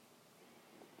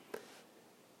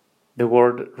The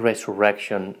word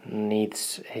resurrection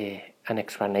needs an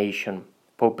explanation.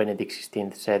 Pope Benedict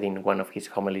XVI said in one of his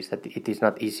homilies that it is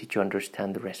not easy to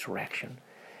understand the resurrection.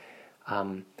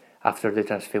 After the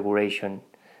transfiguration,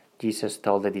 Jesus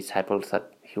told the disciples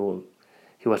that he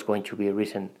was going to be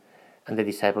risen, and the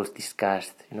disciples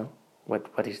discussed,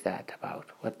 what is that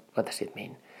about? What does it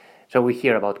mean? So we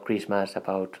hear about Christmas,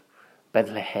 about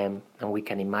Bethlehem, and we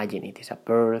can imagine it is a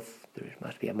birth, there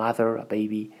must be a mother, a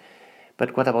baby.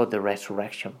 But what about the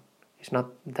resurrection? It's not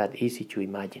that easy to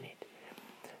imagine it.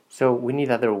 So we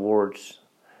need other words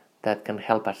that can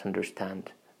help us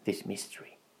understand this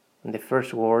mystery. And the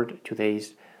first word today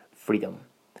is freedom.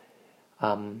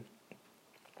 In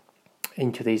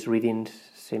today's readings,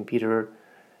 St. Peter,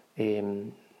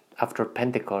 after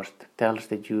Pentecost, tells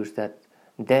the Jews that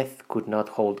death could not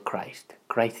hold Christ.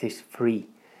 Christ is free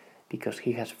because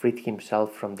he has freed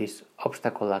himself from this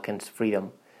obstacle against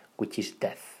freedom, which is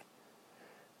death.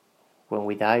 When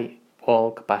we die,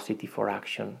 all capacity for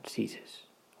action ceases.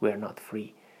 We are not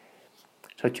free.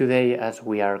 So today, as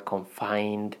we are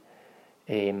confined,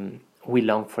 we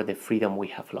long for the freedom we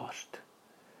have lost.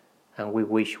 And we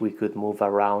wish we could move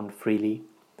around freely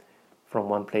from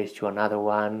one place to another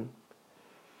one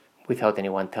without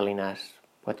anyone telling us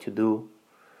what to do,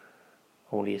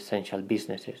 only essential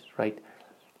businesses, right?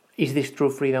 Is this true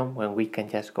freedom when we can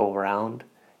just go around?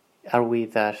 Are we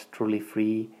thus truly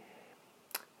free?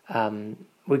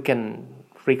 We can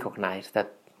recognize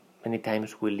that many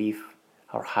times we leave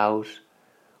our house,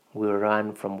 we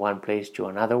run from one place to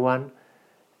another one,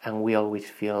 and we always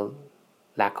feel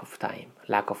lack of time,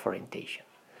 lack of orientation.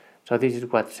 So this is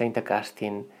what St.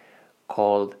 Augustine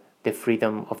called the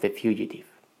freedom of the fugitive.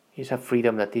 It's a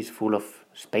freedom that is full of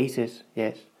spaces,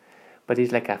 yes, but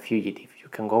it's like a fugitive. You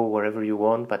can go wherever you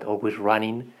want, but always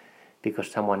running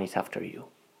because someone is after you,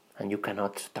 and you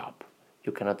cannot stop.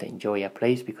 You cannot enjoy a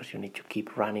place because you need to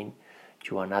keep running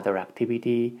to another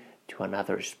activity, to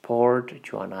another sport,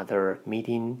 to another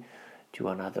meeting, to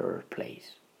another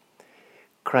place.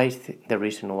 Christ, the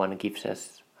risen one, gives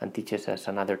us and teaches us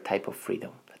another type of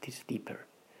freedom that is deeper.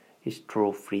 It's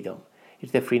true freedom.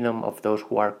 It's the freedom of those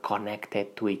who are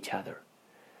connected to each other,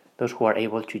 those who are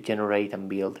able to generate and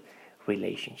build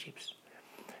relationships.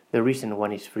 The risen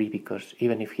one is free because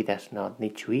even if he does not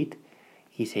need to eat,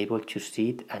 he's able to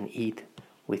sit and eat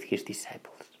with his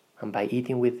disciples. And by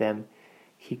eating with them,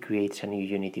 he creates a new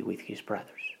unity with his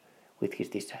brothers, with his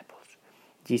disciples.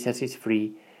 Jesus is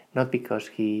free not because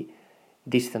he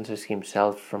distances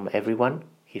himself from everyone,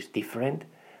 he's different,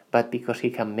 but because he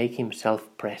can make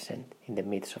himself present in the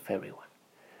midst of everyone.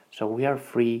 So we are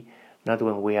free not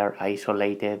when we are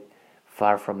isolated,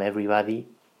 far from everybody,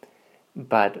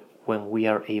 but when we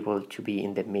are able to be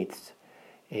in the midst,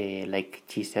 like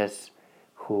Jesus,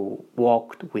 who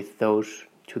walked with those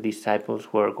two disciples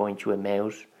who are going to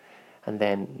Emmaus, and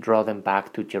then draw them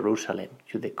back to Jerusalem,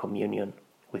 to the communion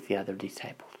with the other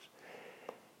disciples.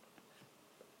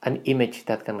 An image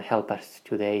that can help us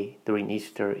today during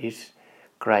Easter is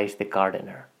Christ the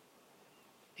gardener.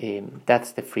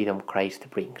 That's the freedom Christ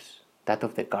brings, that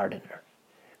of the gardener.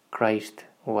 Christ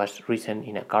was risen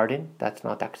in a garden. That's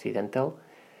not accidental.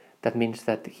 That means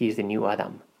that he is the new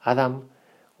Adam. Adam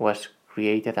was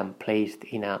created and placed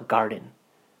in a garden,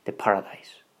 the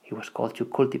paradise. He was called to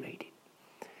cultivate it.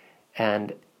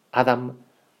 And Adam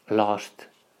lost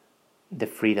the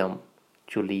freedom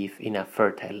to live in a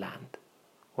fertile land.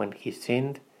 When he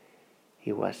sinned,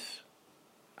 he was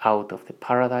out of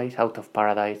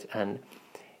paradise, and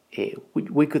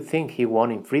we could think he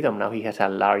won in freedom. Now he has a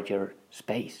larger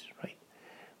space, right?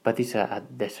 But it's a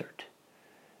desert.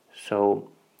 So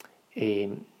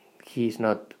he's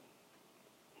not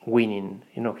winning,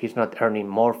 he's not earning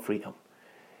more freedom.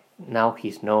 Now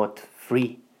he's not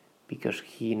free because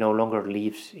he no longer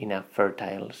lives in a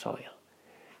fertile soil.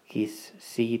 His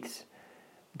seeds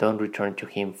don't return to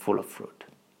him full of fruit.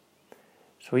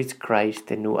 So it's Christ,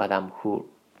 the new Adam, who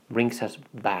brings us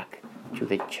back to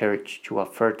the church, to a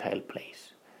fertile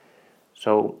place.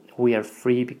 So we are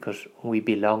free because we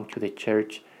belong to the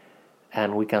church,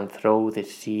 and we can throw the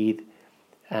seed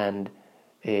and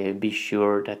be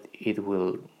sure that it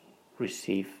will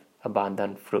receive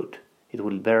abundant fruit. It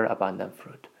will bear abundant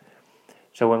fruit.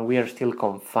 So when we are still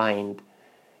confined,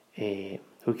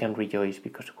 we can rejoice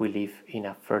because we live in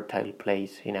a fertile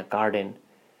place, in a garden,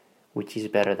 which is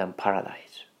better than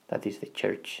paradise. That is the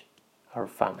church, our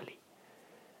family.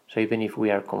 So even if we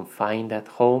are confined at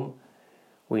home,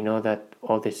 we know that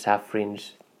all the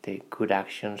sufferings, the good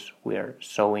actions we are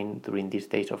sowing during these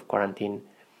days of quarantine,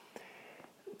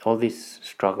 all these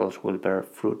struggles will bear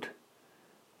fruit,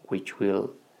 which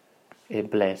will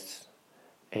bless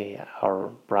our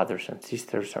brothers and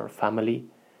sisters, our family,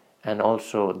 and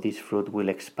also this fruit will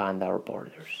expand our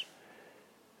borders.